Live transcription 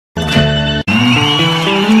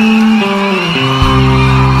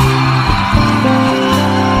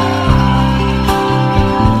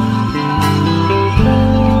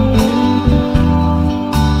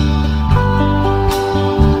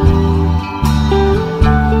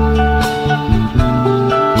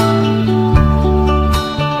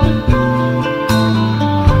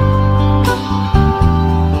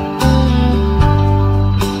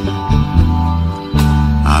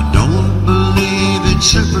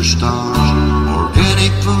superstars,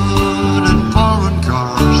 organic food and foreign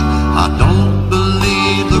cars. I don't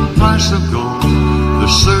believe the price of gold, the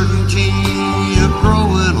certainty of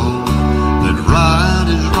growing old, that right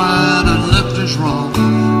is right and left is wrong,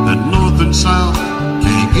 that north and south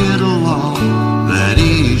can't get along, that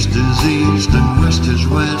east is east and west is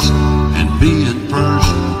west, and being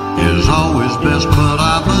first is always best. But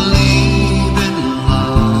I believe in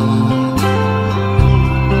love.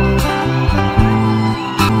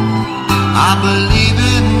 I believe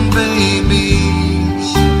in babies.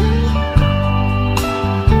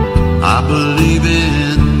 I believe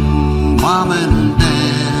in mom and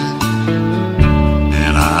dad,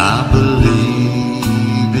 and I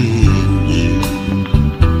believe in you.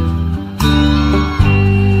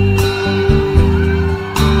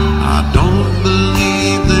 I don't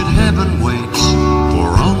believe that heaven waits for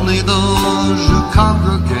only those who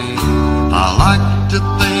congregate. I like to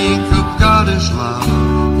think of God as love.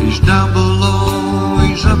 He's down below,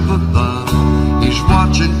 he's up above, he's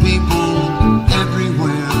watching people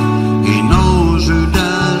everywhere. He knows who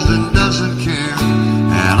does and doesn't care,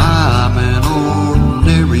 and I'm an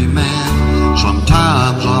ordinary man.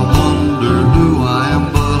 Sometimes I wonder who I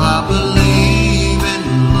am, but I believe in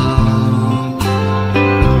love.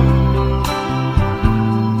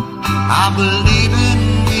 I believe in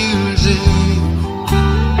music.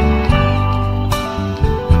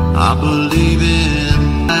 I believe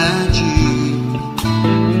in magic,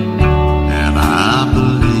 and I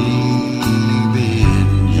believe in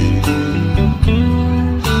you.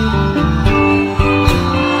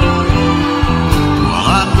 Well,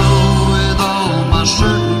 I know with all my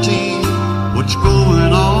certainty what's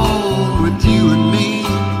going on with you and me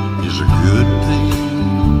is a good thing.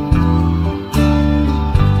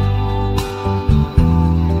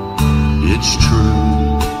 It's true.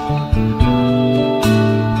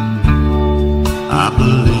 I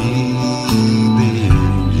believe in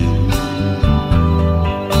you.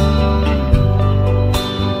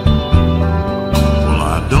 Well,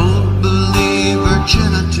 I don't believe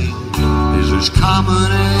virginity is as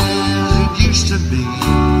common as it used to be.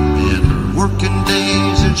 In working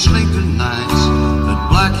days and sleeping nights, that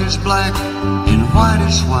black is black and white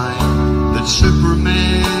is white, that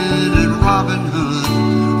Superman and Robin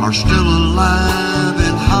Hood are still alive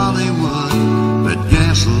in Hollywood, that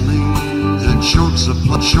gasoline and short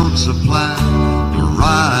supply, the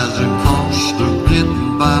rising cost of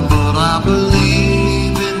getting by. But I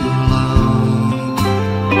believe in love.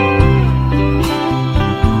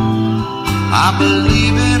 I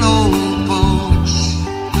believe in old folks.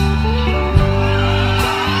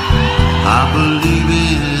 I believe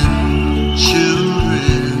in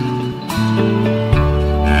children,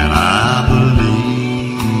 and I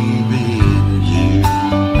believe in you.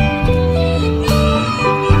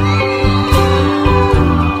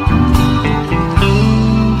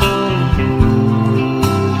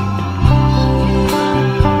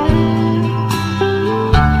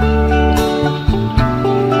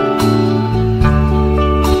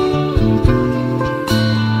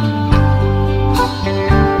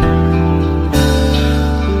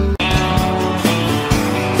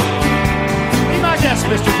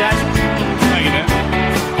 Mr. Jackson. Thank you, Dan.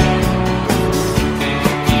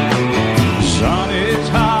 Sun is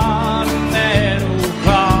hot and that old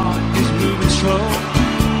clock is moving slow,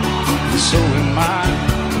 and so am I.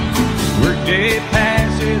 Workday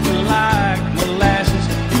passes like molasses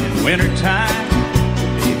in wintertime,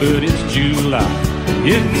 but it's July.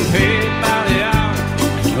 Getting paid by the hour,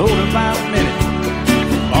 told about a minute.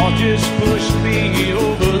 All just pushed me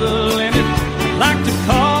over the limit. I'd like to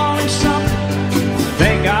call him something,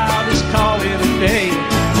 think I'll just call it a day.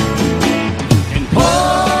 And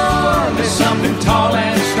pour me something tall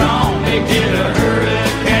and strong, make it a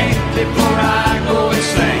hurricane before I go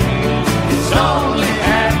insane. It's only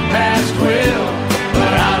 12:30,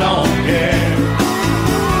 but I don't care.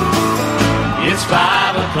 It's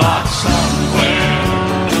 5 o'clock somewhere.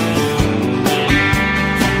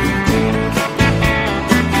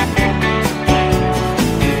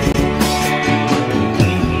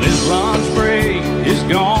 This lunch break is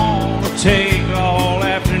gonna take all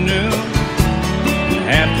afternoon,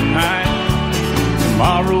 half tonight.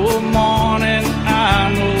 Tomorrow morning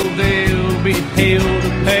I know they'll be hell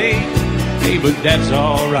to pay. Hey, but that's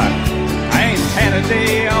alright. I ain't had a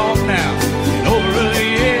day off now in over a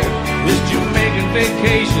year. This Jamaican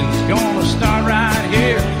vacation's gonna start right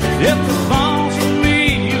here. If the phone's for me,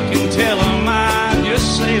 you can tell them I just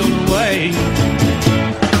sailed away.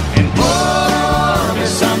 And pour me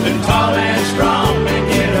something tall and strong, make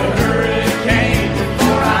it a hurricane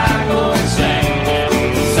before I go insane.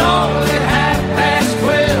 It's only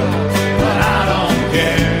 12:30, but I don't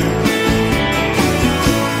care.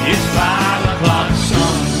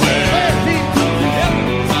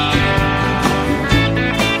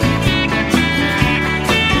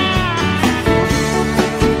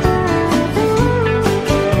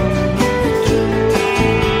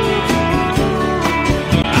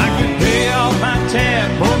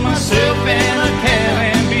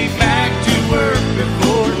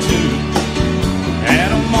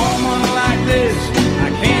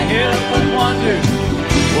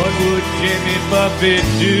 would Jimmy Buffett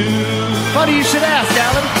do? Funny you should ask,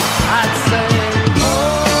 Alan. I'd say,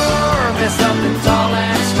 pour me something tall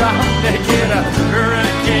and strong to get a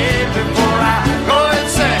hurricane before I go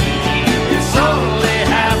insane. It's only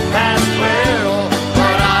 12:30,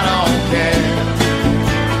 but I don't care.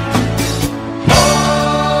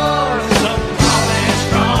 Pour something tall and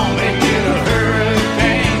strong to get a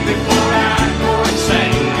hurricane before I go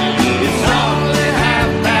insane. It's only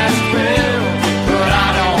 12:30, but I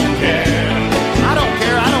don't care. I don't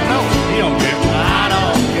care, I don't know. He don't care. I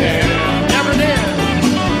don't care. Never did.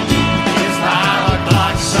 It's 5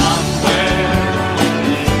 o'clock somewhere.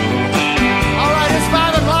 All right, it's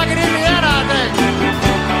 5 o'clock in Indiana, I think.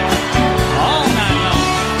 All night long.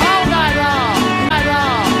 All night long. Night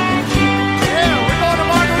long. Yeah, we're going to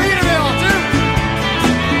Margaritaville, too.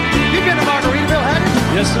 You've been to Margaritaville, haven't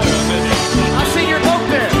you? Yes, sir. I've been there. I've seen your boat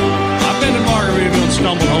there. I've been to Margaritaville and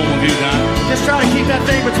stumbled home a few times. Just try to keep that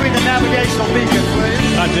thing between the navigational beacons, will you?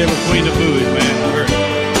 Right there between the buoys, man. I heard.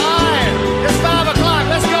 All right, it's 5 o'clock.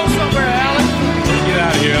 Let's go somewhere, Alan. Let's get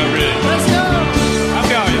out of here. I'm ready. Let's go. I'll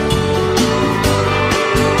call you.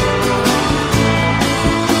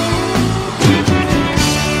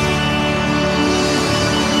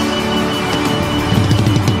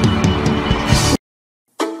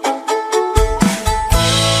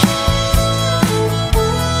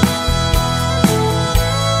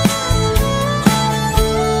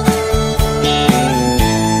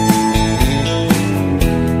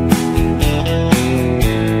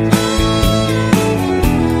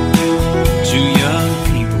 Two young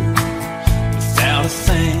people without a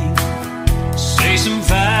thing say some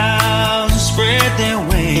vows and spread their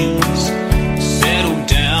wings, settle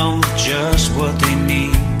down with just what they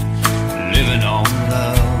need, living on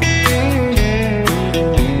love.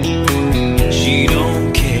 She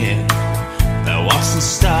don't care about what's in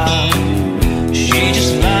style, she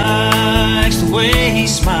just likes the way he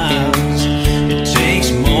smiles. It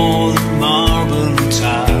takes more than marble and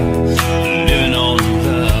tile, living on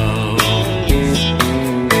love.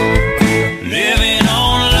 Living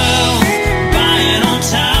on love, buying on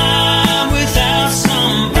time. Without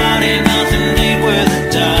somebody, nothing ain't worth a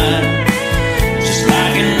dime. Just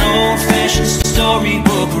like an old-fashioned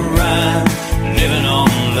storybook rhyme, living on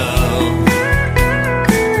love.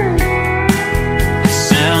 It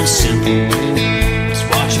sounds simple, it's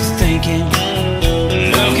what you're thinking.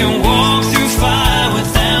 Love can walk through fire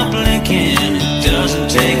without blinking. It doesn't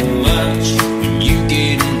take much when you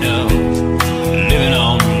get enough, living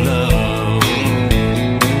on love.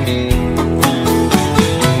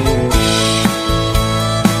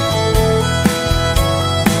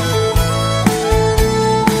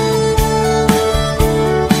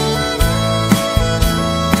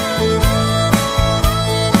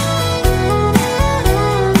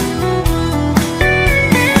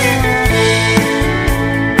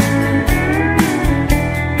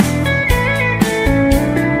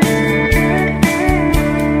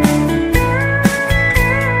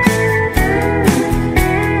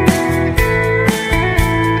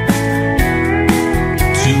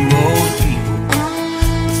 Two old people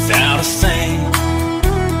without a thing,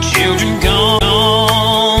 children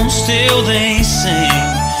gone, still they sing,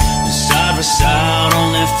 side by side on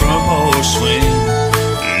their front porch swing,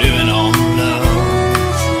 living on love.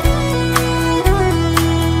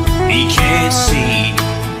 He can't see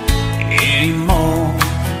anymore,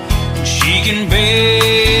 and she can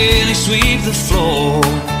barely sweep the floor,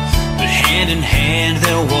 but hand in hand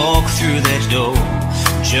they'll walk through that door,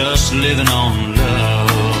 just living on love.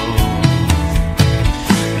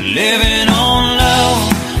 Living on love,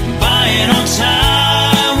 buying on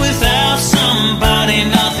time. Without somebody,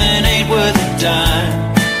 nothing ain't worth a dime.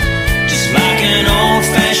 Just like an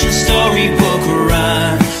old-fashioned storybook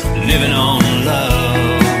rhyme, living on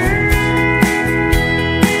love.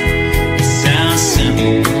 It sounds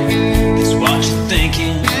simple, it's what you're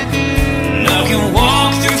thinking. Love can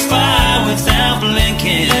walk through fire without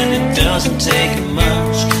blinking. It doesn't take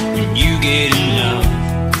much when you get enough,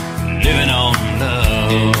 living on love.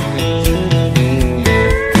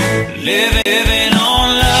 Living on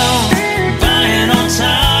love, buying on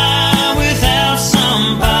time. Without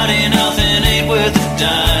somebody, nothing ain't worth a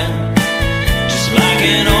dime. Just like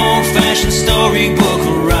an old-fashioned storybook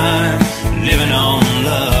rhyme, living on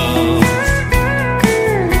love.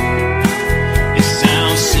 It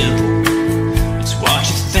sounds simple, it's what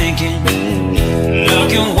you're thinking. Love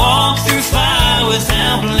can walk through fire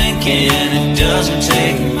without blinking. It doesn't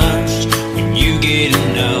take much when you get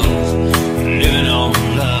enough, living on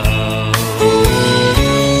love.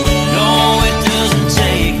 No, it doesn't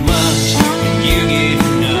take much when you get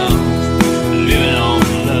enough, living on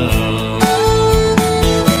love.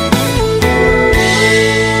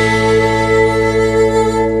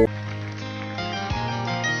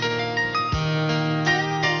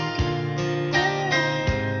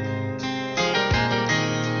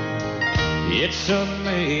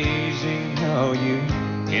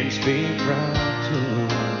 speak right to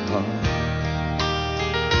my heart.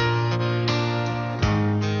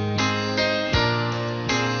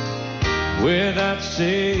 Without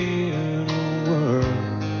saying a word,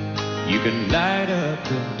 you can light up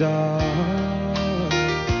the dark.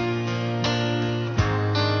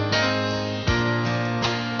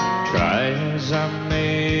 Try as I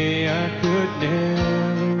may, I could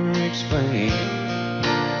never explain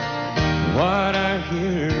what I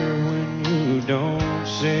hear when you don't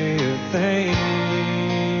say a thing.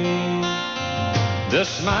 The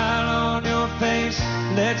smile on your face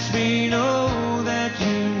lets me know that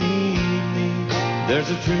you need me. There's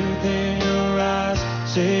a truth in your eyes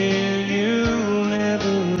saying you'll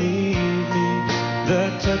never leave me. The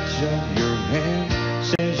touch of your hand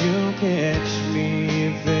says you'll catch me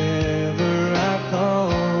if ever I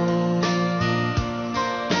call.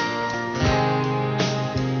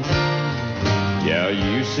 Yeah,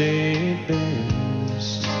 you say it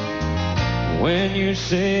best when you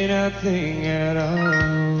say nothing at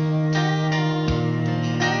all.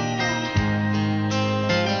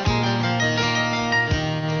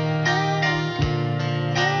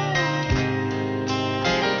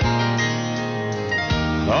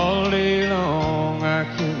 All day long I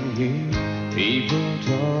can hear people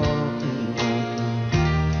talking like that.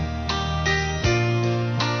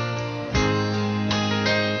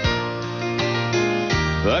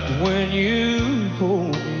 But when you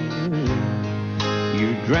hold me near, you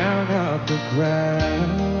drown out the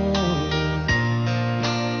crowd.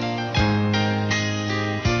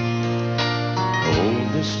 Oh,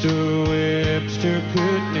 Mr. Webster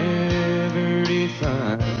could never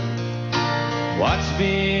define what's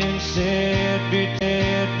being said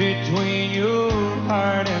between your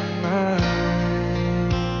heart and mine.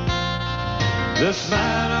 The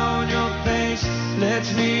smile on your face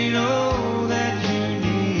lets me know that you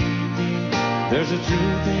need me. There's a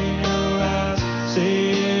truth in your eyes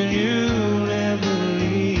saying you'll never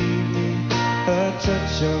leave me. A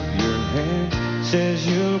touch of your hand says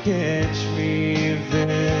you'll catch me if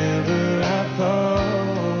ever I fall.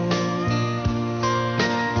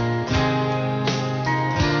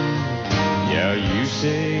 You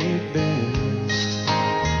say it best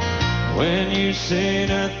when you say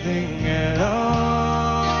nothing at all.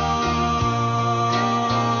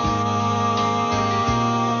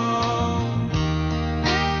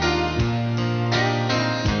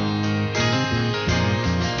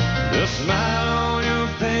 The smile on your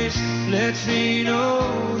face lets me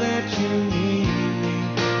know that you need me.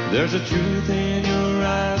 There's a truth in your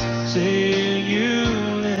eyes saying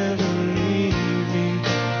you'll never leave me.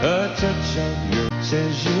 A touch of your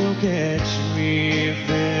says you'll catch me if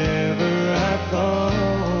ever I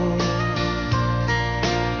fall.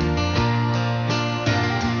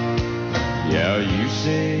 Yeah, you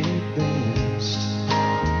say it best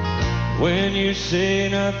when you say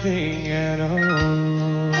nothing at all.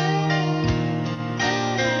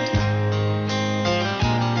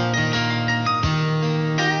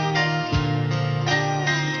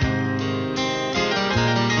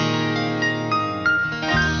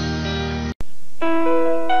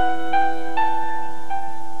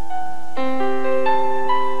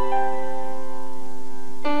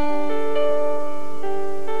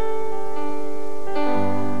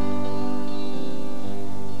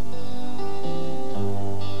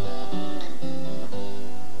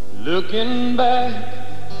 Looking back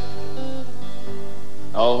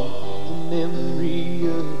on the memory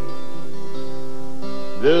of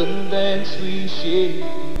the dance we shared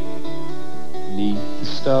beneath the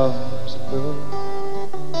stars above.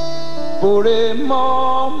 For a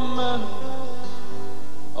moment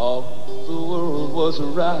all the world was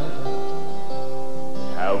right.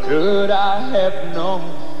 How could I have known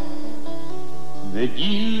that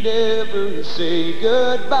you'd ever say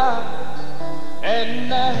goodbye? And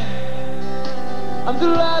now I'm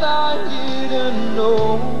glad I didn't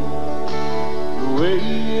know the way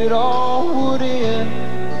it all would end,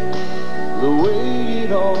 the way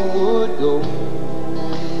it all would go.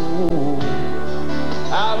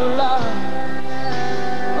 Our lives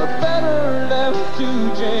are better left to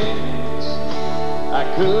chance. I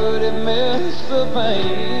could have missed the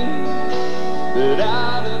pain, but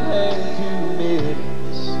I'd have had to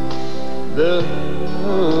miss the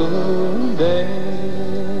dance.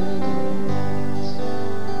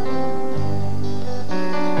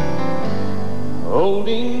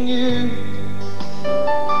 Holding you,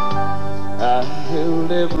 I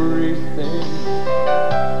held everything.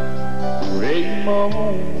 For a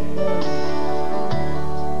moment,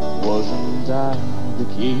 wasn't I the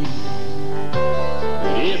key?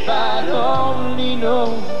 But if I'd only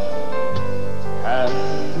known how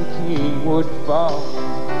the king would fall,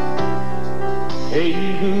 Hey,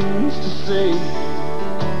 who's to say?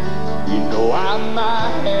 You know I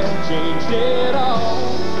might have changed it all.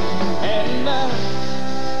 And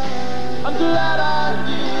I'm glad I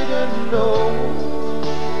didn't know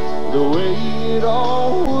the way it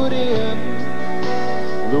all would end,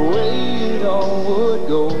 the way it all would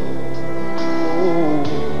go.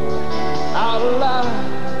 Our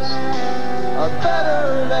lives are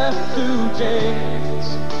better left to chance.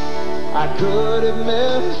 I could have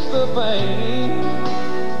missed the pain,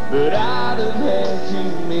 but I'd have had to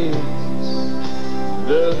miss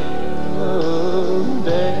the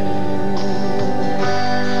dance.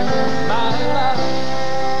 My life,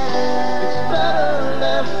 it's better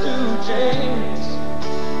left to chance.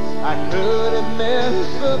 I could have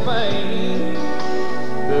missed the pain,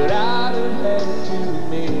 but I'd have had to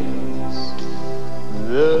miss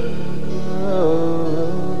the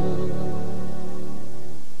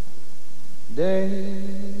dance.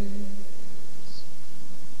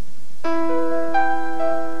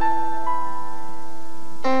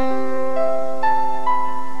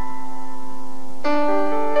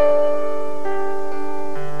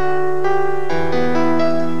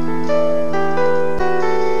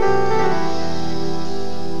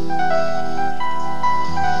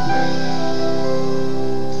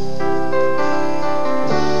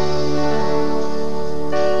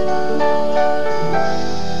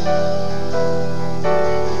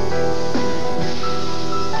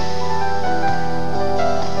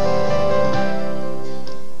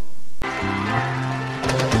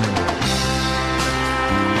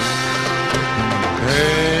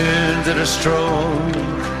 A strong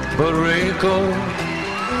but wrinkled,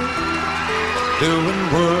 doing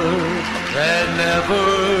work that never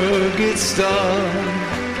gets done.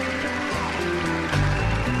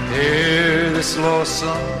 Hear this lost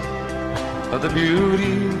song of the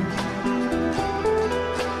beauty,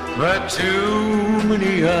 but too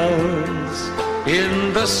many hours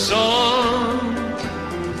in the sun,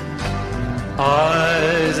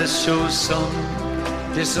 eyes that show some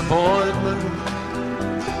disappointment.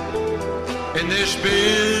 And there's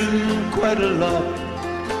been quite a lot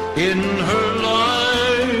in her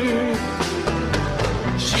life.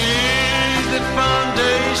 She's the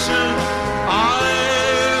foundation I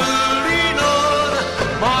lean on.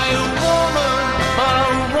 My woman,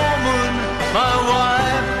 my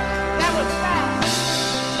wife. That was fast.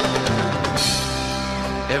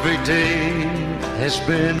 Every day has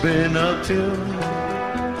been uphill.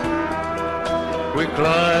 We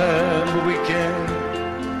climb, but we can't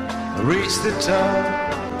reach the top.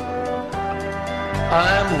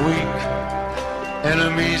 I'm weak and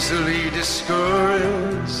I'm easily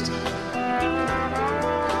discouraged.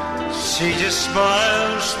 She just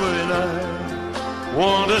smiles when I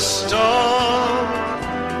want to stop.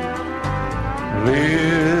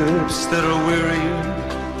 Lips that are weary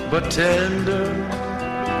but tender,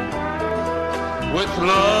 with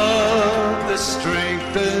love that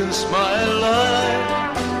strengthens my life.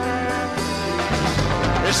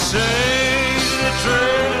 They say the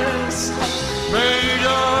dress made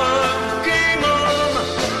of gingham,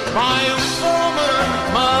 my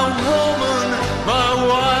woman, my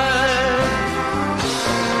wife.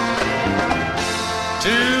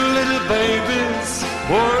 Two little babies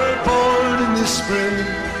were born in the spring,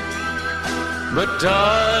 but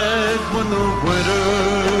died when the winter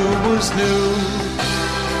was new.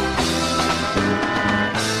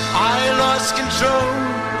 I lost control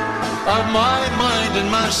of my mind and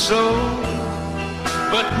my soul,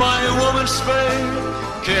 but my woman's faith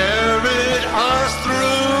carried us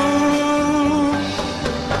through.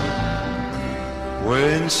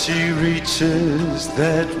 When she reaches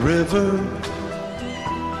that river,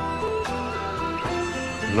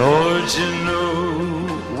 Lord, you know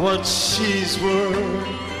what she's worth.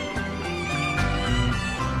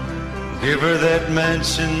 Give her that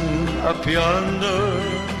mansion up yonder,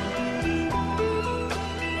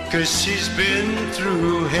 'cause she's been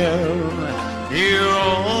through hell here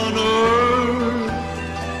on earth.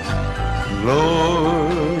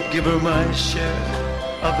 Lord, give her my share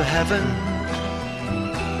of heaven,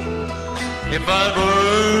 if I've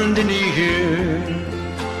earned any here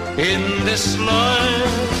in this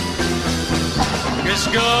life. 'Cause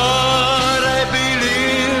God, I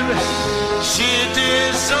believe she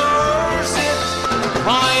deserves it.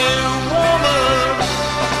 My woman,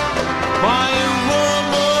 my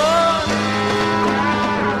woman,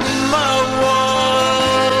 my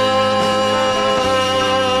wife.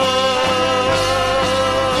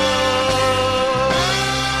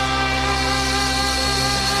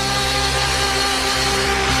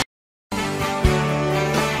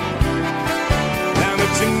 Now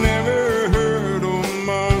that you never heard of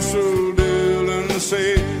Marshall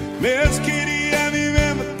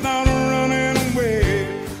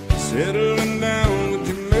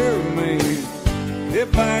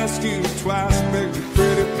twice, begged her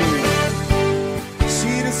pretty please.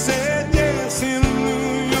 She'd have said yes in a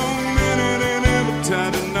new young minute, and every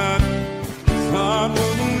time tonight his heart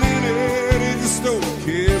was a minute. He just stole a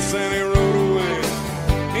kiss and he rode away.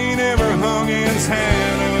 He never hung his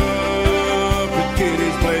hand up at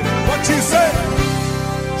Kitty's place. What you say?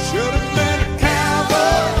 Should have been a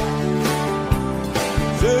cowboy.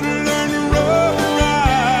 Should have learned to rubber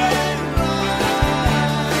ride.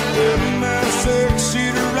 With my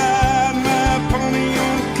six-seater ride, my pony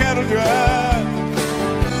on a cattle drive.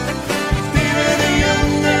 Stealing a young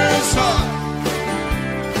girl's heart,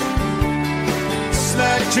 just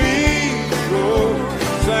like dreams,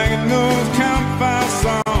 singing those campfire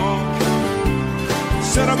songs.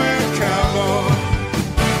 Should have been a cowboy.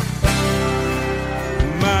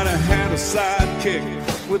 Might have had a sidekick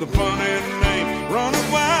with a funny name, running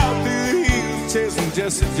wild through the hills, chasing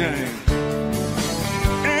Jesse James.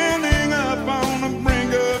 Ending up on the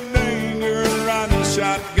brink of danger, riding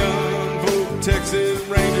shotgun for Texas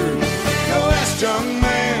Rangers. Go ask young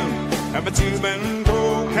man, haven't you been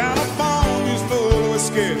told California's full of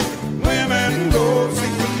whiskey? Women go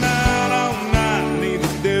sleeping night all night beneath the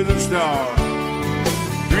desert star,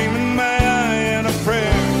 dreaming my eye and a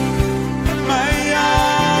prayer. My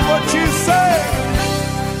eye, what you say?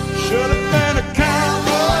 Should have been a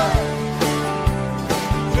cowboy.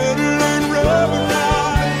 Should have learned rubber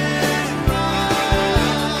ride.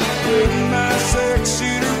 With my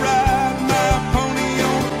six-seater ride, my pony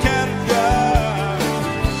on a cattle drive.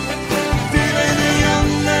 Stealing a young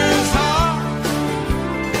man's heart,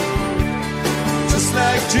 just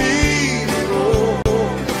like Jesus,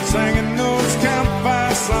 singing those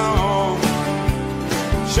campfire songs.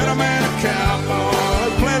 Should have been a cowboy.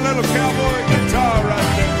 Let's play a little cowboy guitar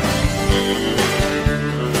right there.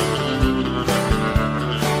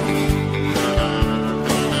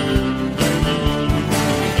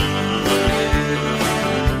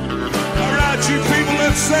 All right, you people,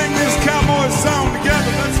 let's sing this cowboy song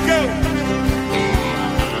together. Let's go.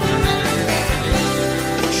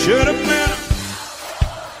 Should have been.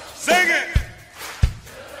 Sing it.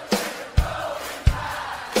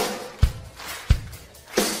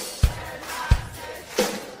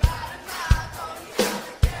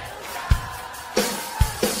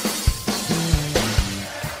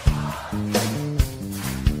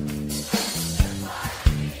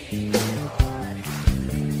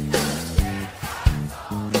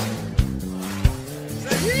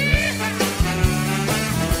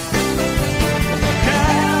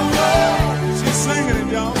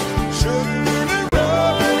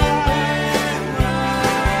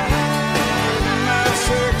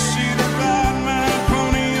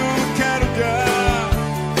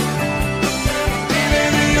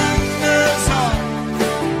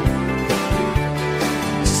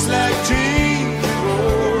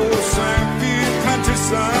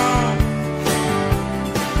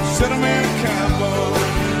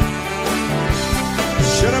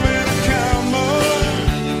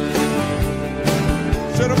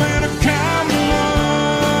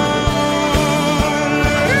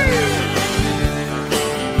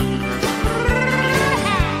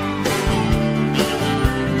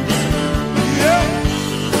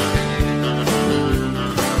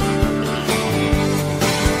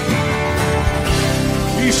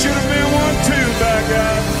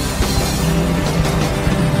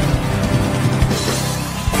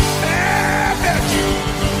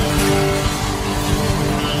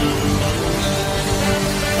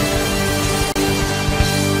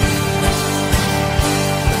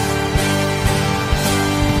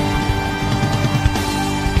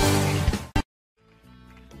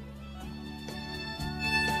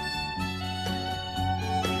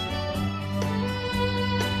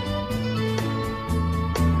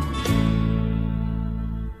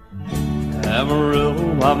 Amarillo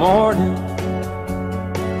by morning,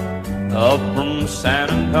 up from San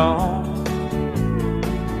Antonio.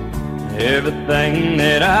 Everything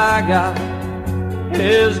that I got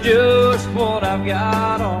is just what I've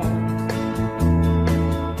got on.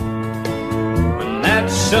 When that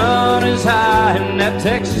sun is high in that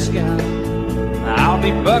Texas sky, I'll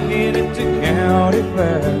be bucking at the county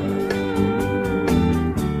fair.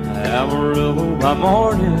 Amarillo by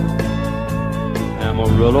morning,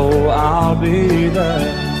 Amarillo, I'll be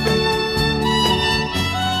there.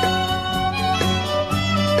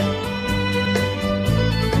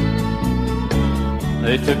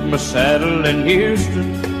 They took my saddle in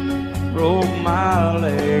Houston, broke my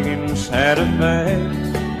leg in Santa Fe.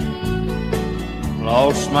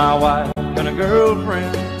 Lost my wife and a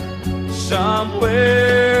girlfriend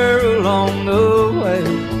somewhere along the way.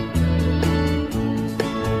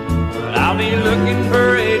 But I'll be looking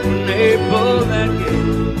for hate when they pull that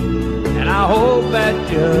gate. And I hope that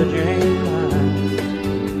judge ain't lying.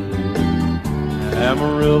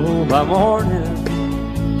 Amarillo by morning,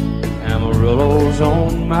 Amarillo's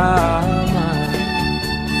on my mind.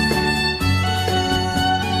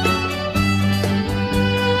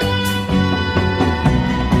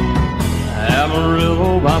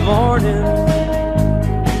 Amarillo by morning,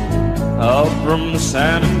 up from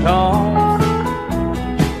San Antonio.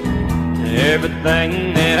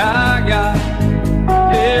 Everything that I got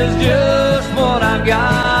is just what I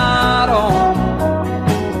got on.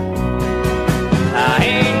 I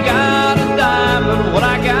ain't got a dime, but what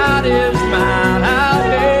I got is mine. I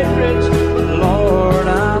ain't rich, but Lord,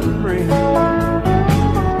 I'm free.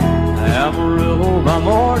 Amarillo by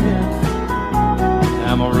morning,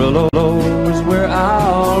 Amarillo is where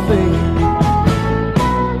I'll be.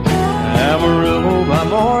 Amarillo by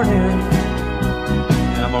morning,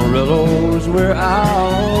 Amarillo's where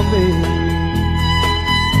I'll be.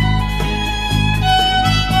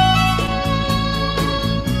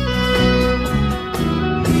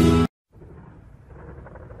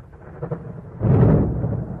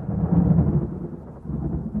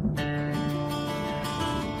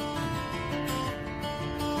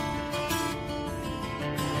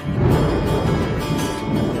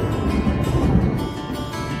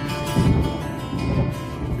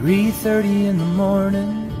 "3:30 in the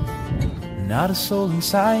morning, not a soul in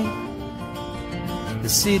sight. The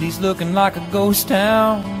city's looking like a ghost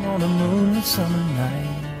town on a moonlit summer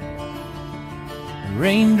night.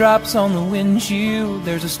 Raindrops on the windshield,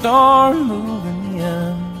 there's a storm moving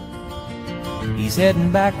in. He's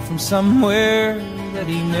heading back from somewhere that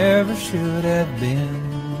he never should have been.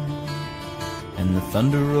 And the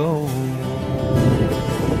thunder rolls,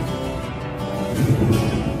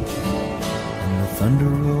 and the thunder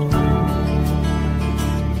rolls.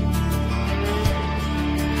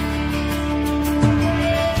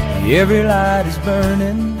 Every light is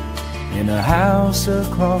burning in a house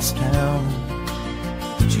across town.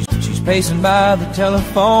 She's pacing by the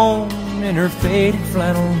telephone in her faded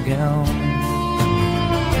flannel gown,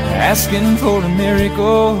 asking for a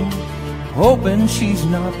miracle, hoping she's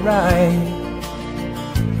not right,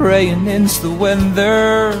 praying it's the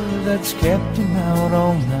weather that's kept him out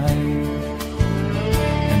all night.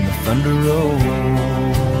 And the thunder rolls,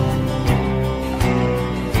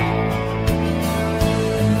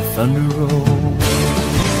 thunder rolls,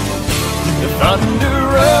 the thunder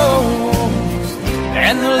rolls,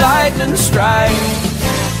 and the lightning strikes.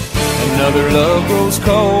 Another love grows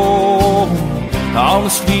cold on a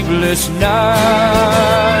sleepless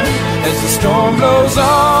night, as the storm blows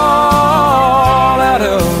all out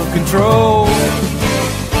of control.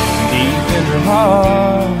 Deep in her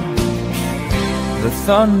heart, the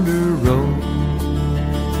thunder rolls.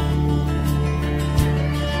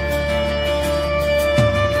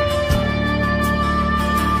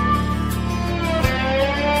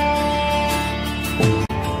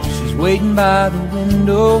 Waiting by the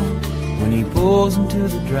window when he pulls into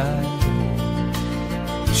the drive.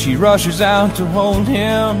 She rushes out to hold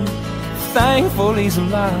him, thankful he's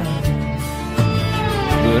alive.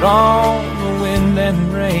 But on the wind and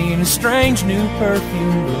rain, a strange new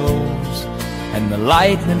perfume blows, and the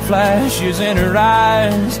lightning flashes in her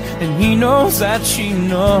eyes, and he knows that she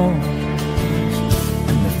knows.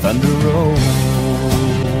 And the thunder rolls,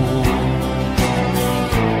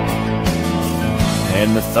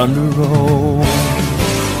 and the thunder rolls,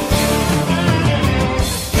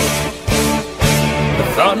 the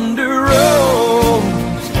thunder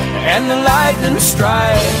rolls, and the lightning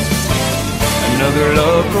strikes. Another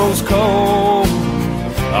love grows cold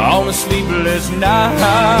on a sleepless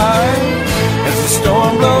night, as the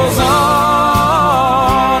storm blows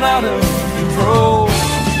on out of control.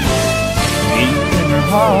 Deep in her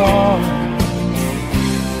heart,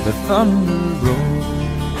 the thunder rolls.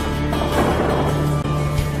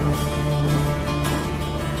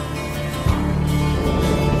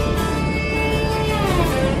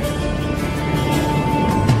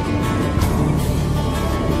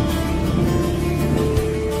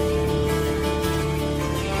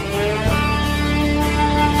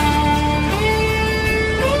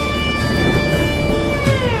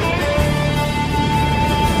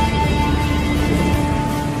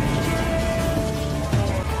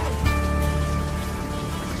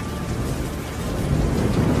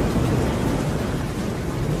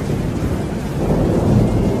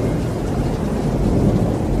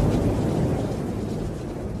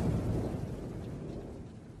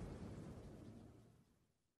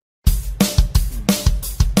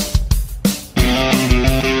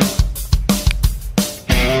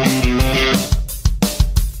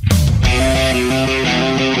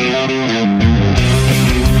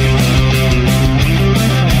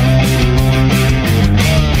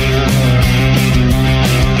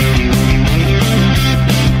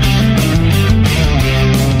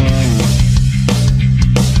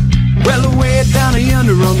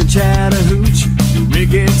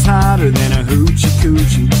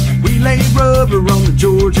 laid rubber on the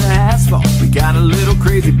Georgia asphalt. We got a little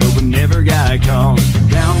crazy, but we never got caught.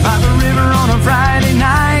 Down by the river on a Friday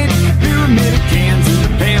night, pyramid of cans in the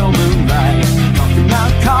pale moonlight. Talking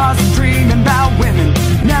about cars and dreaming about women.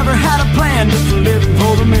 Never had a plan, just living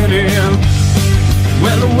for the minute.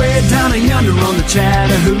 Well, away down yonder on the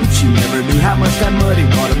Chattahoochee, never knew how much that muddy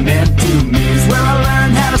water meant to me. It's where I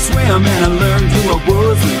learned how to swim and I learned who I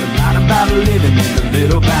was. Learned a lot about living and a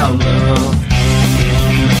little about love.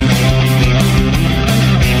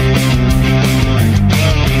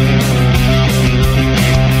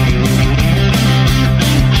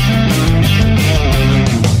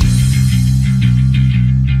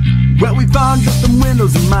 Well, we fogged up the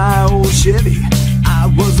windows in my old Chevy. I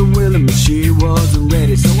wasn't willing, but she wasn't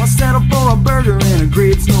ready. So I settled for a burger and a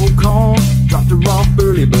great snow cone. Dropped her off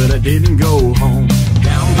early, but I didn't go home.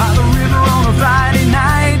 Down by the river on a Friday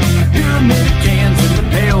night, pyramid of cans in the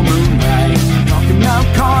pale moonlight. Talking about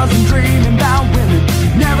cars and dreaming about women.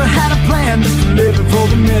 Never had a plan, just living for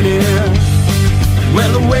the minute. Well,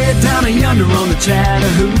 away down yonder on the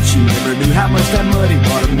Chattahoochee, never knew how much that muddy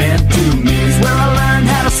water meant to me. It's where I learned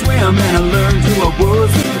how to swim and I learned who I was.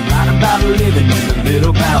 Learned a lot about living and a little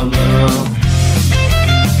about love.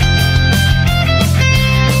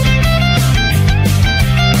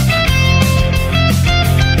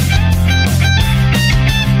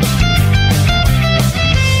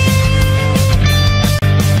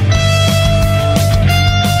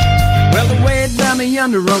 Well, away down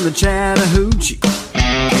yonder on the Chattahoochee,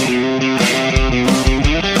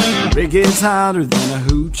 it gets hotter than a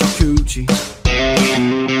hoochie coochie.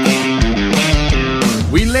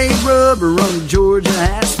 We laid rubber on the Georgia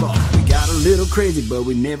asphalt. We got a little crazy, but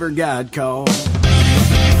we never got caught.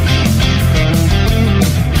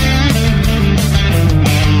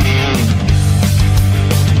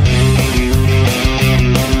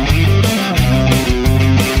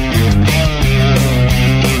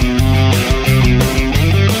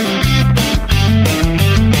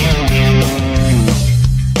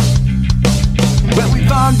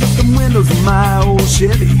 Windows in my old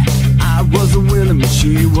Chevy. I wasn't willing, but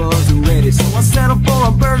she wasn't ready. So I settled for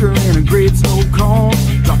a burger and a great snow cone.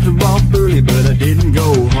 Dropped her off early, but I didn't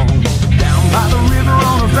go home. Down by the river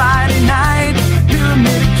on a Friday night,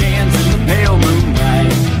 pyramid of cans in the pale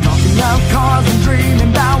moonlight. Talking about cars and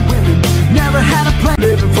dreaming about women. Never had a plan,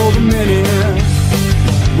 living for the minute.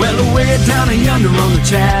 Well, away down yonder on the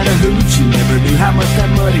Chattahoochee, never knew how much that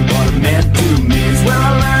muddy water meant to me. It's where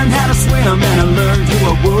I learned how to swim and I learned who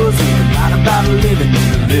I was. Learned a lot about living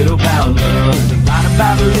and a little about love. Learned a lot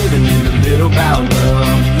about living and a little about love.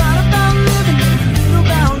 A lot about living and a little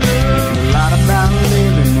about love. A lot about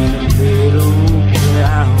living and a little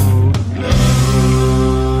about love.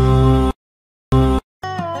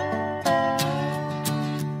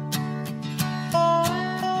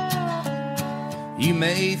 You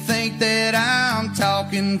may think that I'm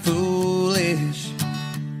talking foolish.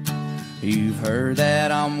 You've heard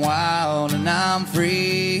that I'm wild and I'm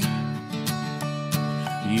free.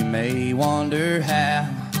 You may wonder how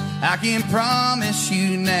I can promise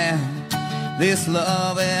you now this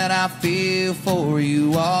love that I feel for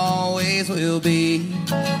you always will be.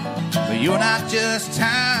 But you're not just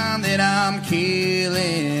time that I'm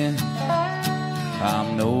killing.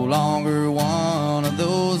 I'm no longer one of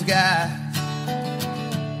those guys.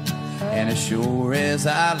 And as sure as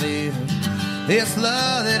I live, this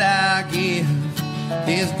love that I give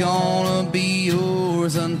is gonna be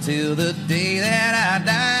yours until the day that I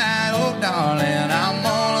die. Oh, darling, I'm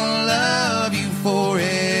gonna love you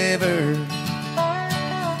forever,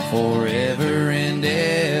 forever and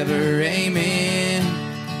ever, amen.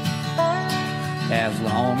 As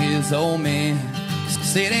long as old men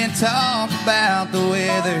sit and talk about the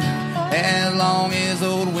weather, as long as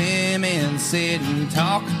old women sit and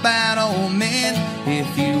talk about old men.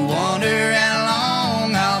 If you wonder how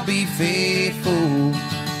long I'll be faithful,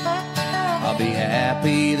 I'll be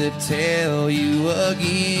happy to tell you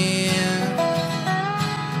again.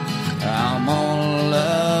 I'm gonna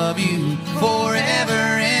love you forever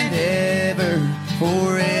and ever,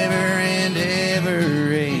 forever and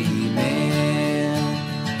ever, amen.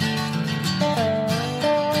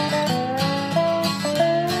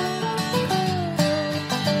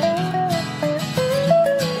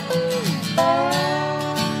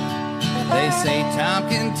 They say time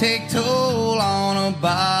can take toll on a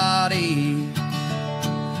body,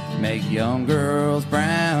 make young girls'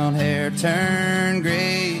 brown hair turn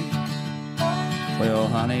gray. Well,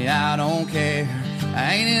 honey, I don't care.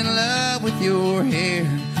 I ain't in love with your hair.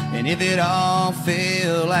 And if it all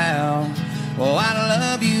fell out, well, I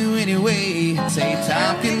love you anyway. Say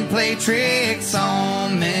time can play tricks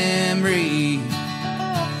on memory,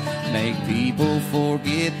 make people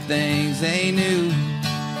forget things they knew.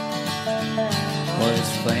 Well,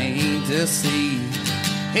 it's plain to see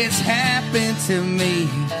it's happened to me.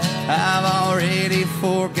 I've already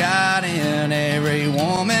forgotten every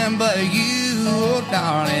woman but you, oh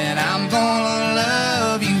darling. I'm gonna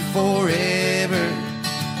love you forever,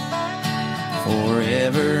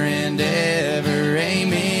 forever and ever,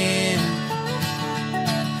 amen.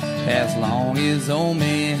 As long as old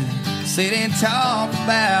men sit and talk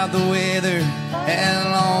about the weather, as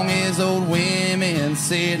long as old women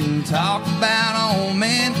sit and talk about old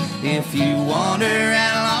men. If you wonder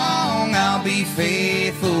how long I'll be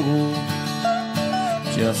faithful,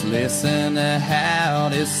 just listen to how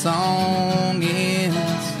this song ends.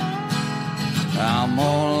 I'm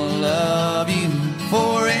gonna love you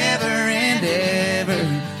forever and ever,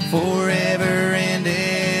 forever and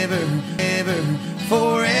ever, ever,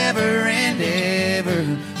 forever and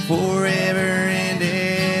ever, forever and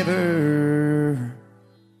ever.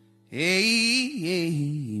 Amen.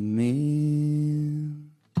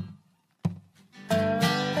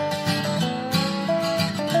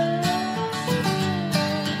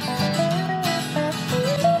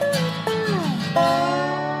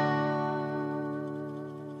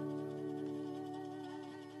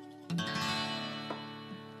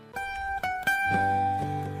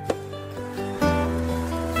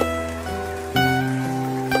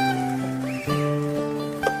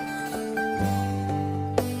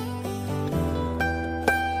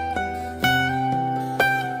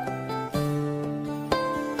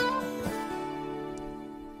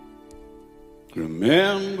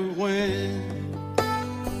 Remember when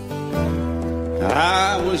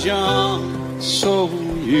I was young, so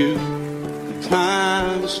were you. The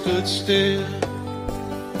time stood still.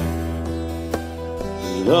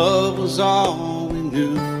 Love was all we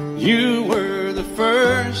knew. You were the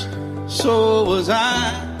first, so was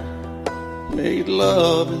I. Made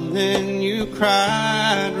love and then you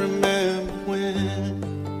cried. Remember when?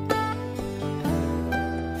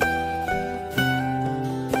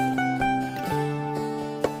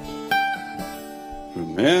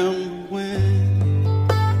 Remember when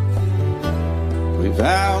we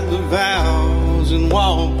vowed the vows and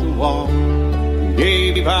walked the walk and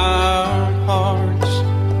gave our hearts,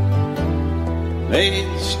 made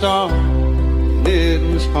the start, and it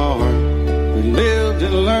was hard. We lived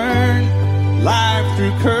and learned life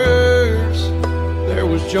through curves. There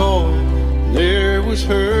was joy, there was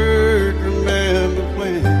hurt. Remember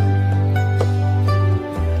when?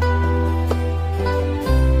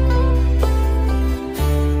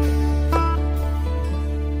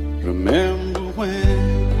 Remember when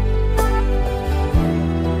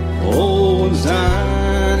old ones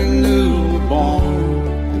died and new were born,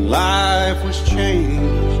 and life was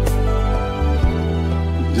changed,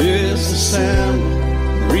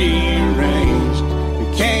 disassembled, rearranged. We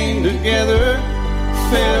came together,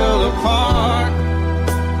 fell apart,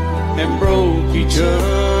 and broke each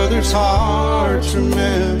other's hearts.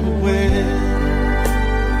 Remember when?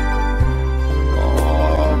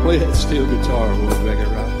 Oh, play that steel guitar, we'll make it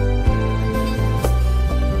right.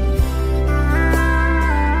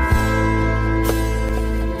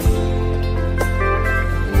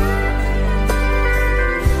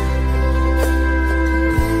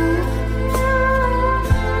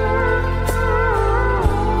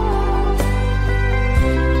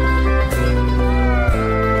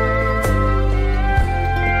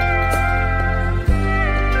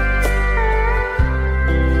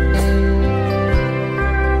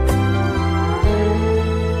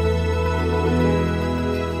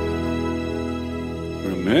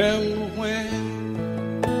 Remember when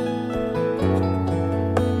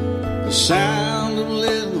the sound of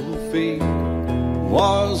little feet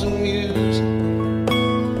was amusing?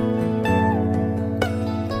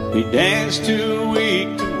 We danced to week,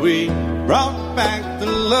 brought back the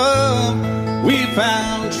love. We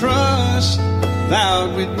found trust,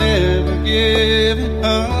 vowed we'd never give it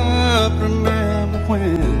up. Remember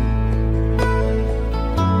when?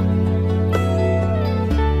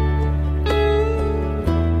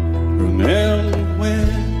 Remember when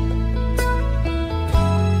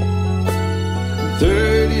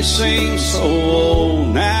 30 seems so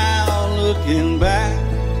old now, looking back.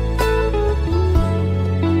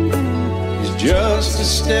 It's just a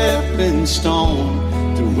stepping stone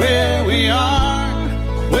to where we are,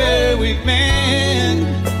 where we've been.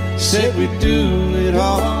 Said we'd do it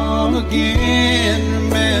all again.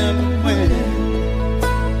 Remember when?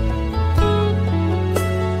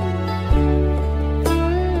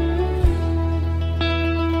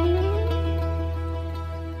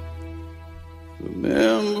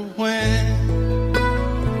 Remember when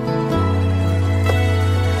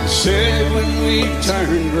the said when we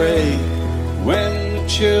turn gray, when the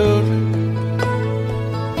children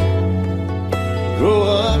grow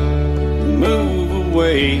up and move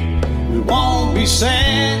away, we won't be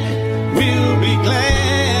sad, we'll be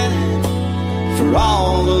glad for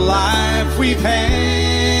all the life we've had.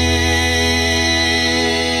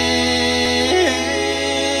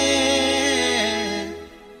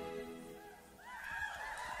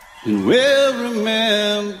 And we'll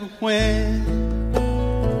remember when.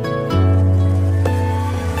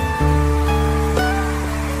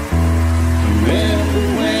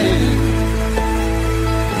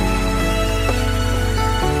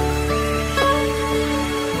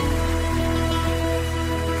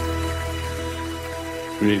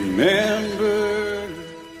 Remember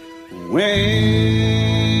when.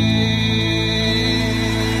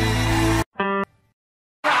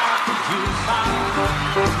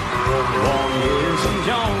 Long years and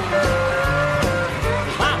Jones,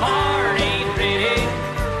 my heart ain't ready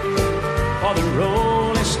for the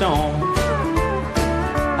Rolling Stone.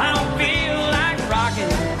 I don't feel like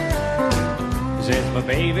rocking since my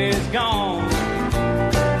baby's gone.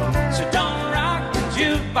 So don't rock the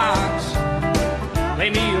jukebox, play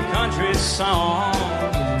me a country song.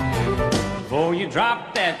 Before you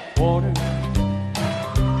drop that quarter,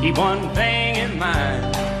 keep one thing in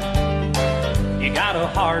mind. You got a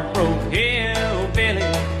heart-broke hillbilly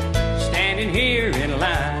standing here in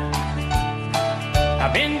line.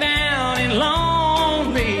 I've been down and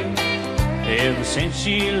lonely ever since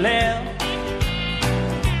she left.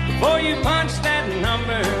 Before you punch that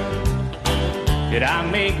number, did I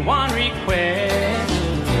make one request?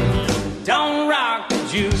 Don't rock the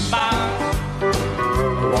jukebox,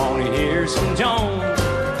 I wanna hear some Jones.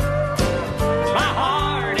 My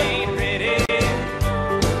heart ain't ready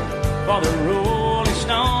for the Rolling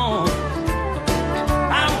Stone.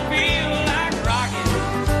 I don't feel like rocking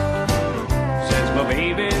since my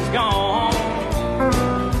baby's gone.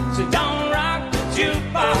 So don't rock the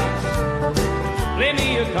jukebox, play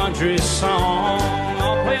me a country song.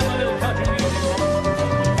 I'll play my little country music.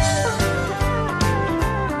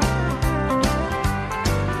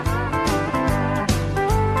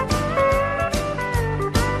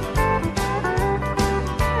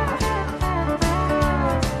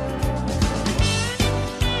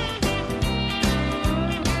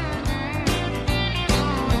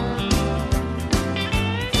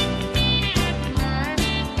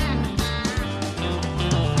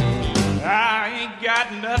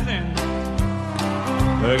 Got nothing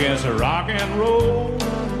against the rock and roll,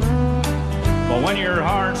 but when your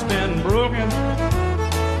heart's been broken,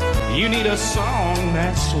 you need a song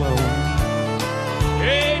that's slow.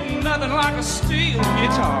 Ain't nothing like a steel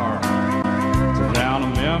guitar to drown a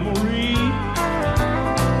memory.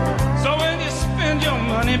 So when you spend your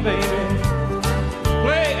money, baby,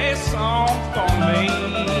 play a song for me.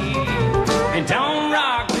 And don't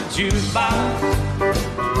rock the jukebox,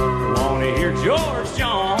 wanna hear George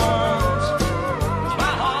Jones.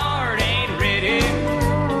 My heart ain't ready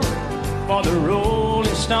for the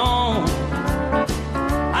Rolling Stone.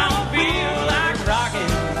 I don't feel like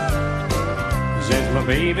rocking since my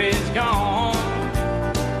baby's gone.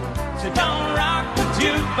 So don't rock the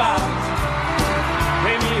jukebox,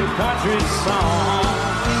 play me a country song.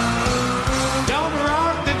 Don't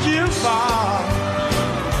rock the jukebox,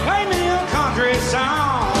 play me a country song.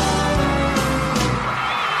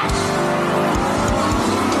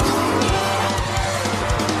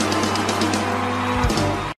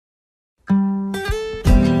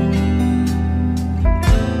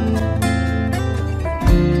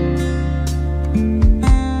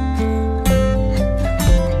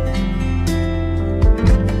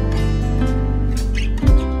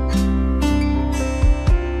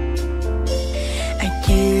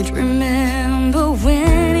 Remember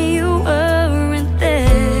when you weren't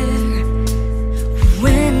there,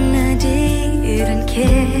 when I didn't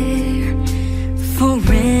care for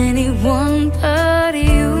anyone but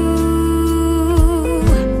you.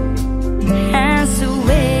 I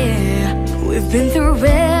swear we've been through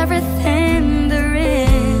everything there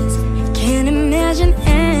is. Can't imagine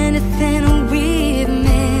anything we've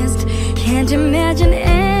missed. Can't imagine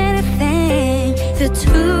anything the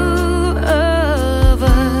two of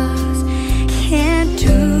us can't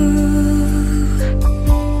do.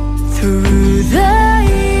 Through the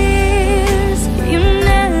years, you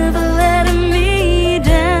never let me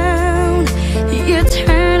down. You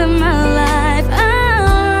turned my life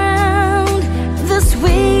around. The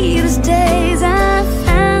sweetest days I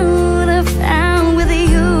found with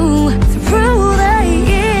you. Through the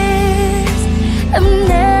years, I've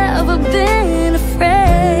never been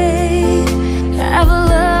afraid. I've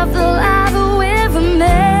loved the life we've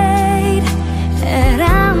made.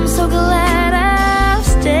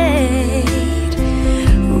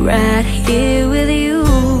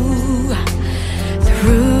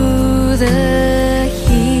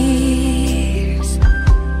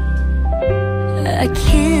 I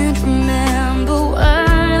can't remember what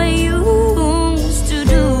I used to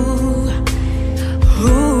do,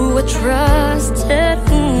 who I trusted,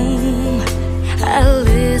 whom I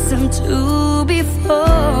listened to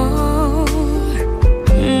before.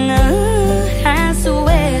 No, I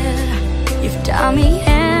swear you've taught me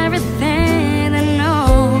everything I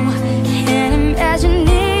know. Can't imagine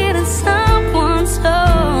needing someone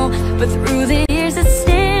so, but through the years it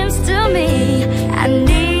seems to me I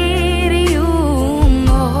need you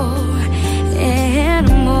more and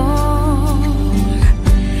more.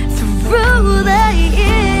 Through the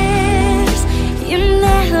years, you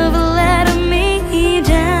never let me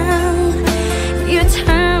down. You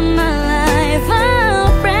turn my life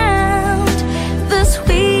around. The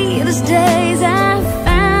sweetest days I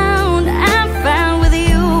found with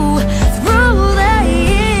you. Through the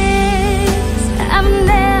years, I've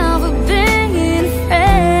never been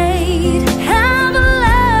afraid of the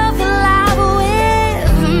love that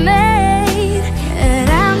we've made, and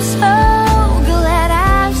I'm so glad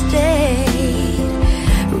I've stayed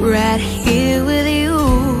right here with you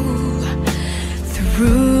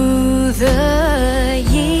through the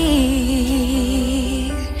years.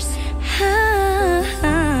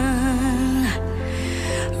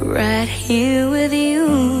 Right here with you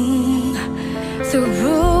through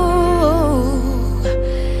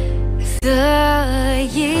the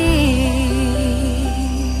years.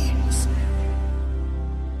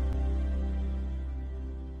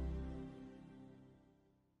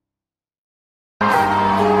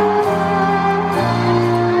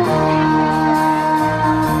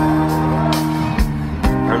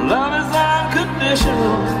 Her love is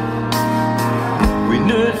unconditional. We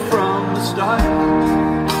knew it from the start.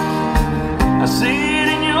 I see it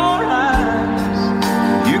in your eyes.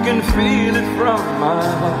 You can feel it from my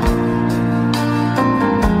heart.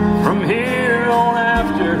 From here on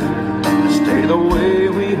after, stay the way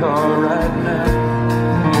we are right now,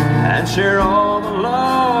 and share all the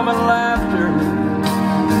love and laughter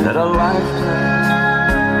that a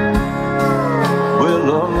lifetime will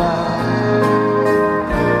allow.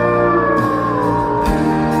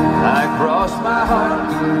 I cross my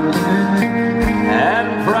heart and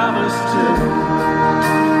promise to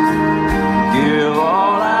give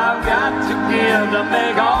all I've got to give to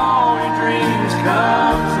make all your dreams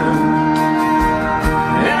come true.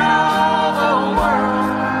 In all the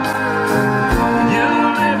world,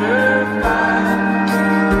 you'll never find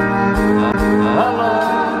a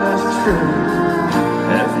love as true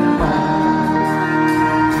as mine.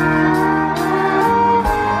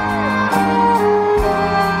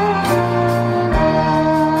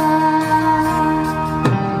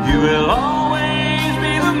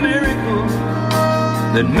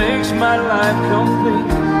 That makes my life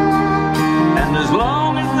complete. And as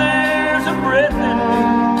long as there's a breath in me,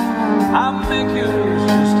 I'll make yours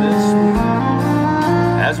just as sweet.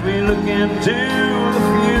 As we look into the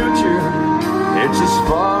future, it's as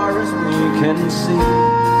far as we can see.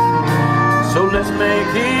 So let's make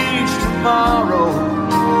each tomorrow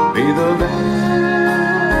be the best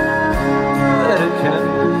that it can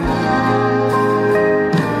be.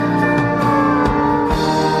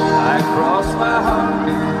 I cross my heart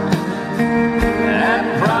and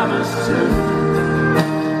promise to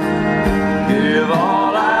give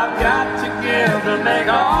all I've got to give to make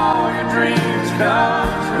all your dreams come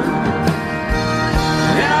true.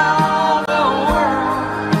 In all the world,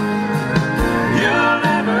 you'll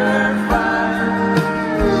never find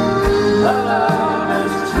a love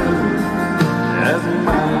as true as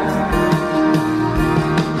mine.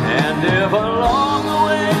 And if along the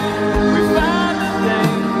way we find a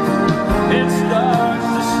day it starts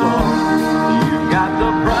to soar, you've got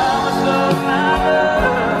the promise of my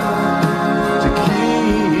love to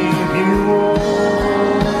keep you warm.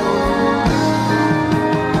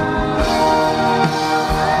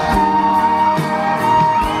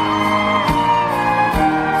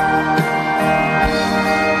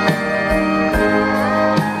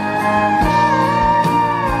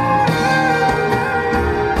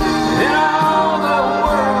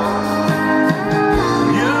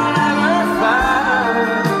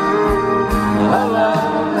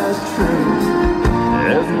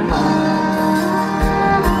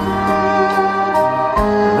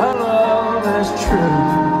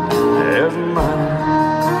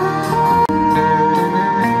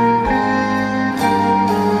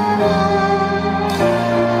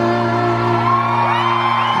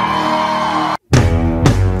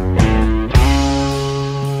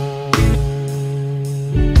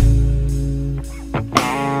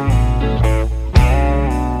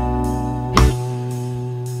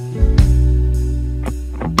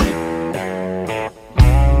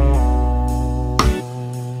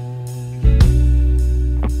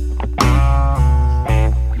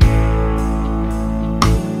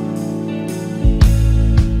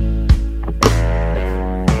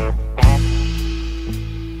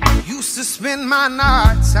 used to spend my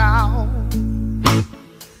nights out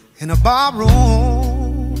in a bar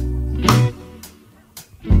room.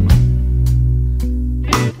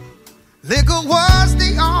 Liquor was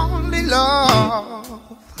the only love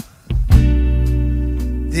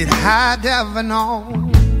that I'd ever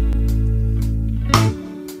known.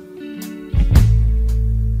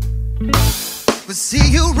 But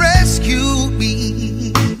see, you rescued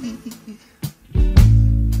me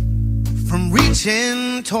from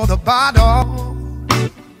reaching toward the bottle,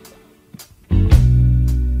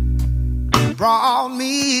 brought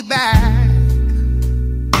me back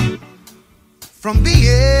from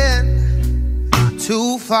being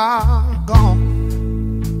too far gone.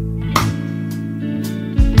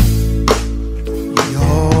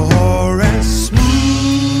 You're as smooth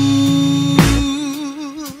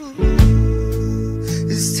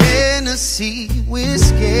as Tennessee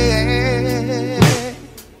whiskey.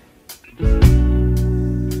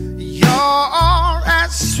 You're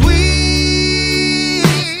as sweet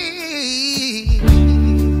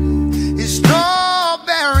as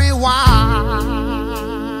strawberry wine.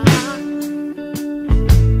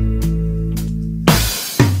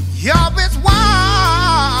 You're as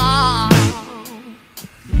warm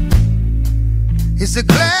as a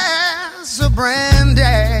glass of brandy.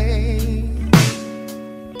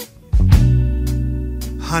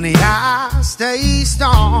 Honey, I stay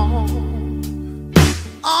strong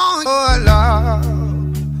on your love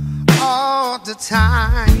all the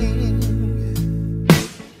time.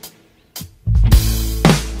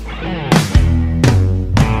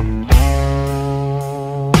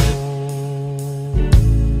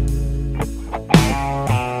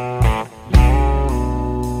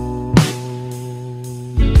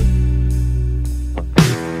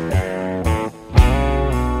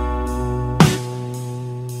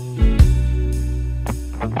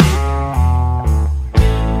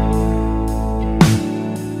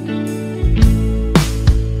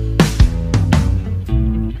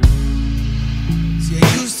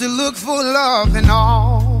 Look for love in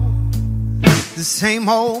all the same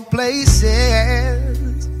old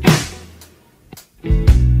places.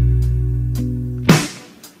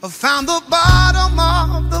 I found the bottom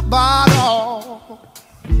of the bottle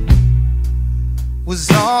was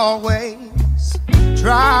always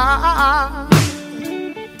dry.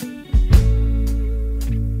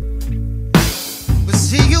 But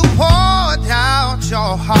see, you poured out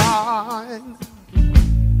your heart.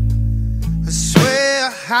 I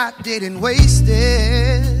swear I didn't waste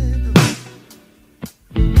it,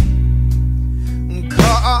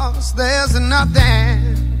 'cause there's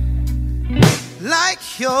nothing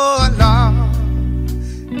like your love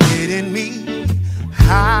getting me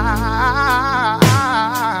high.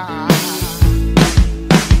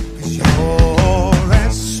 'Cause you're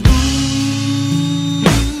as smooth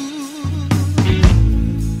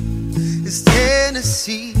as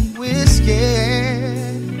Tennessee whiskey.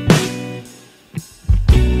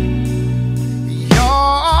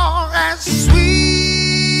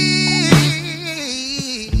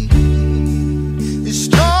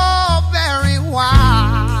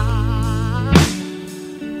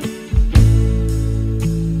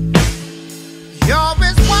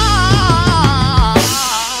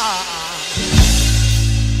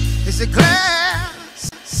 A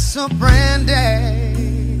glass of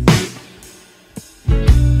brandy,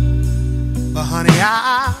 but honey,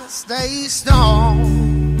 I stay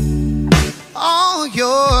strong on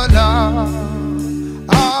your love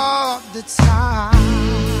all the time.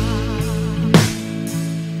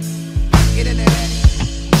 Get in there.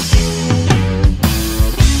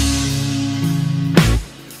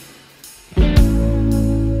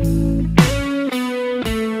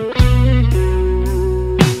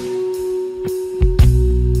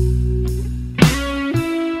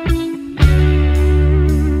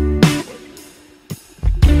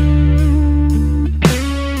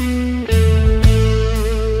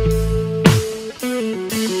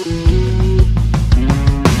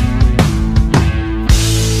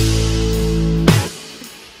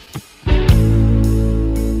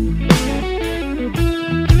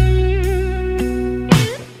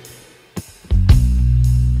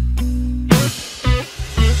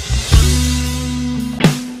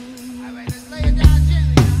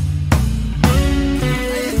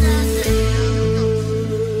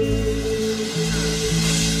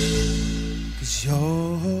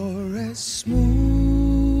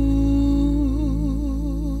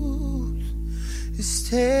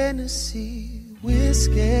 Tennessee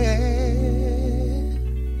whiskey.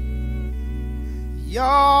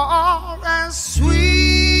 You're as sweet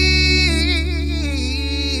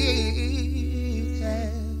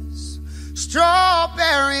as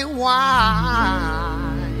strawberry wine. why.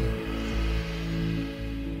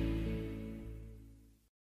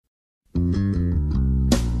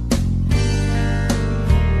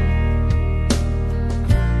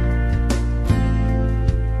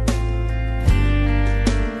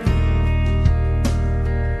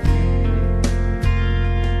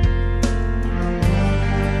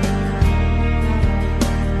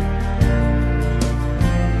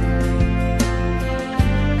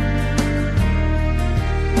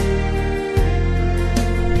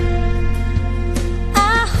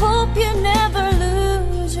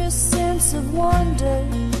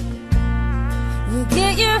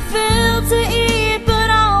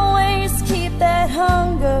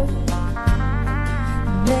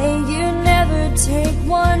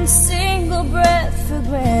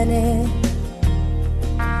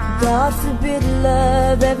 God forbid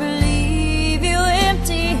love ever leave you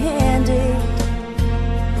empty-handed.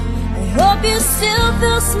 I hope you still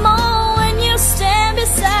feel small when you stand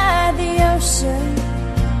beside the ocean.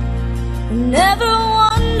 Never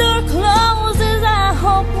one door closes, I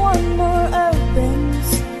hope one more opens.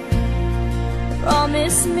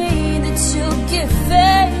 Promise me that you'll give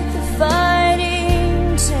faith a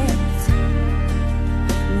fighting chance.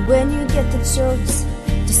 And when you get the choice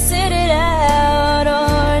to sit it out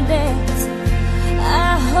or dance,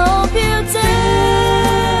 I hope you dance.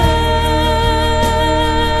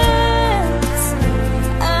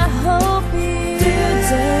 I hope you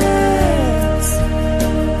dance.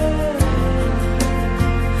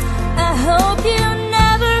 I hope you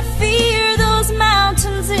never fear those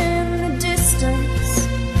mountains in the distance.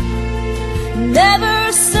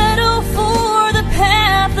 Never settle for the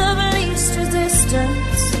path of least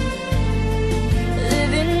resistance.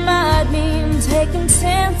 Living might mean taking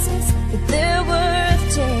chances, but they're worth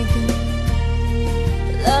taking.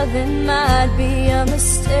 Loving might be a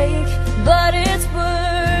mistake, but it's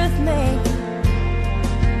worth making.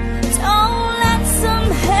 Don't let some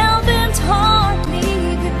hell-bent heart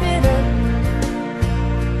leave you bitter.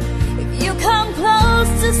 If you come close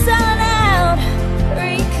to selling out,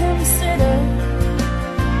 reconsider.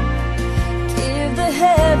 Give the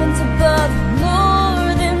heavens above more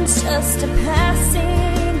than just a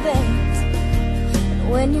passing glance. And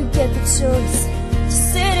when you get the choice to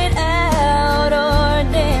sit it out or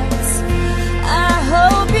dance, I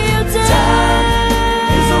hope you dance. Time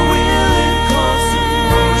is a wheel in constant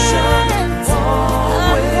motion,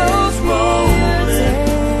 always rolling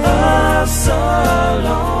us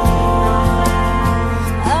along.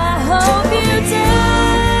 I hope you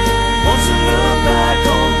dance. Once you look back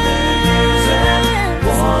on the years and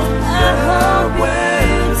wonder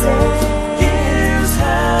where those years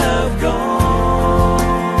have gone.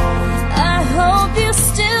 I hope you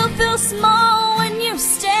still feel small when you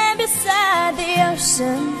stand beside the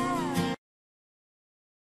ocean.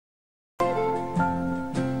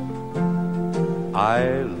 I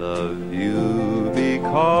love you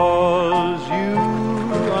because you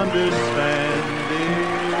understand it.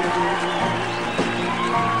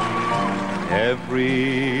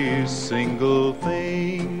 Every single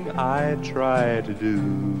thing I try to do,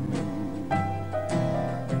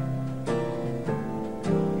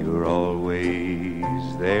 you're always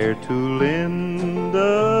there to lend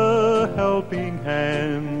a helping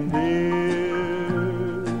hand,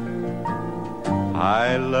 dear.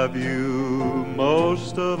 I love you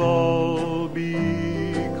most of all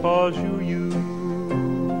because you're you.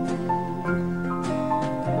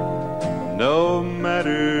 No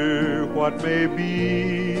matter what may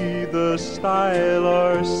be the style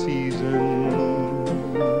or season,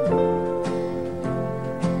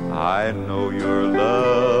 I know your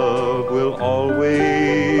love will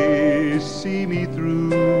always see me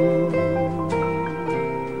through.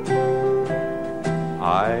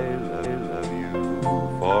 I love you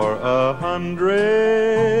for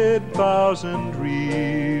 100,000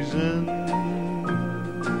 reasons.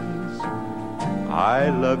 I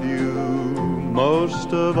love you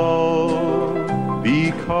most of all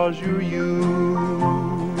because you're you.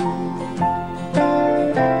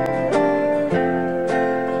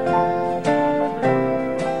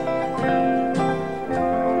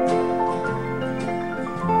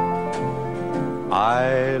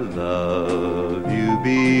 I love you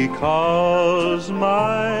because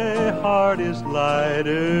my heart is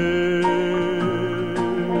lighter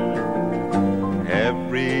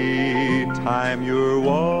every time you're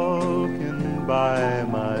walking by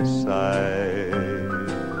my side.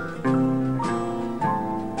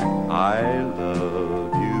 I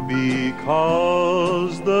love you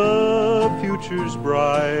because the future's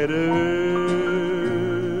brighter.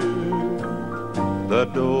 The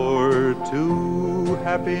door to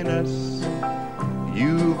happiness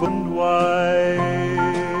you've and wide.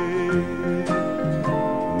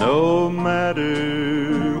 No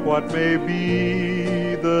matter what may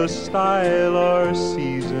be the style or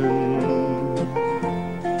season,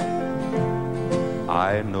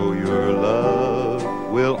 I know your love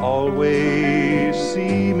will always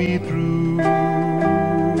see me through.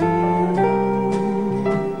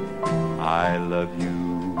 I love you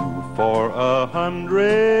for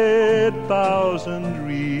 100,000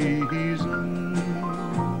 reasons,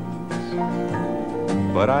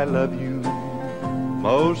 but I love you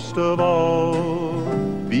most of all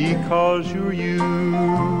because you're you.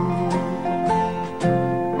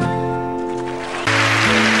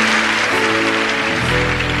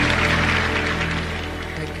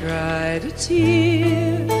 I cried a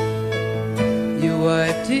tear, you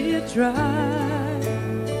wiped it dry.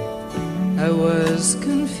 I was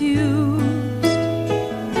confused,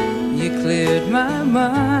 you cleared my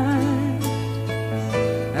mind.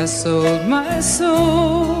 I sold my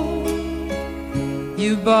soul,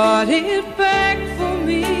 you bought it back for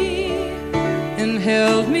me and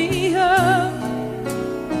held me up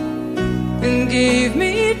and gave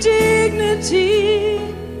me dignity.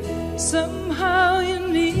 Somehow you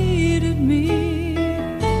needed me,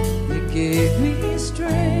 you gave me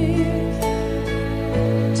strength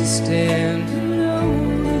to stand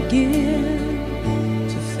alone again,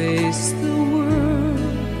 to face the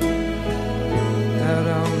world out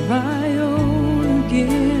on my own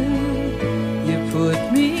again. You put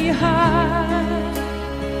me high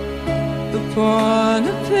upon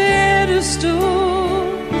a pedestal,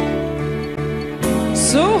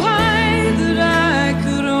 so high that I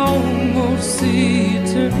could almost see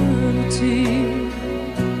eternity.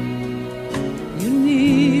 You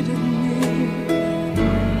needed me,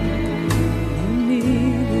 you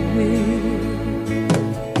needed me,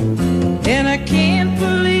 and I can't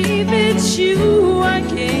believe it's you, I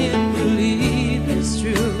can't believe it's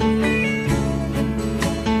true.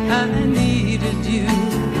 I needed you,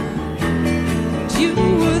 and you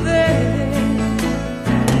were there,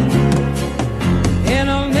 and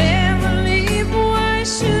I'll never leave. Why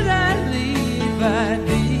should I leave? I'd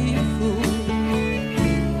be a fool,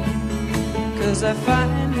 'cause I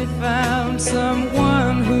finally found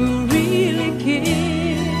someone who really cares.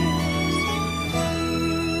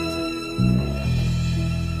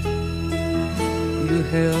 You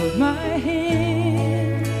held my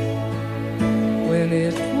hand when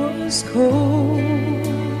it was cold,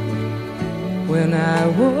 when I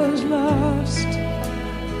was lost.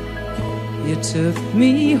 You took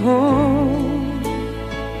me home,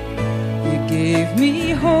 you gave me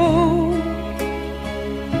hope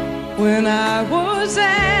when I was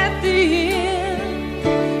at the end,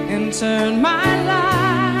 and turned my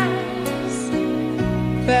lies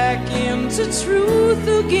back into truth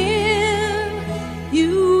again.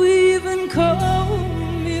 You even called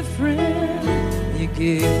me friend, you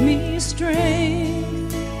gave me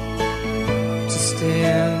strength to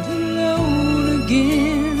stand alone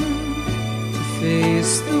again, to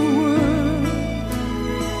face the world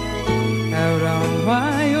out on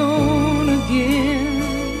my own again.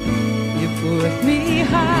 You put me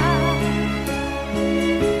high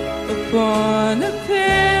upon a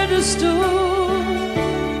pedestal,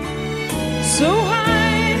 so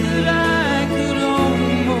high that I could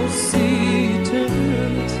almost see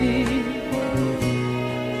eternity.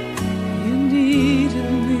 You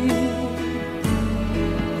needed me,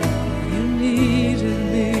 you needed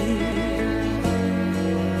me,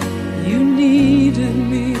 you needed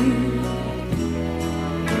me,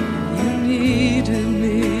 you needed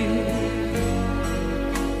me.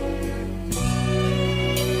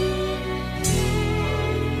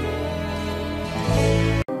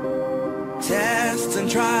 Tests and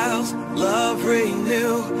trials, love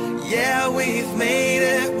renew. Yeah, we've made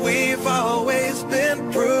it. We've always been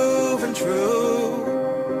proven true.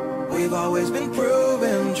 We've always been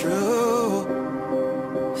proven true.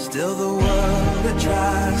 Still the world that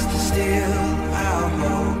tries to steal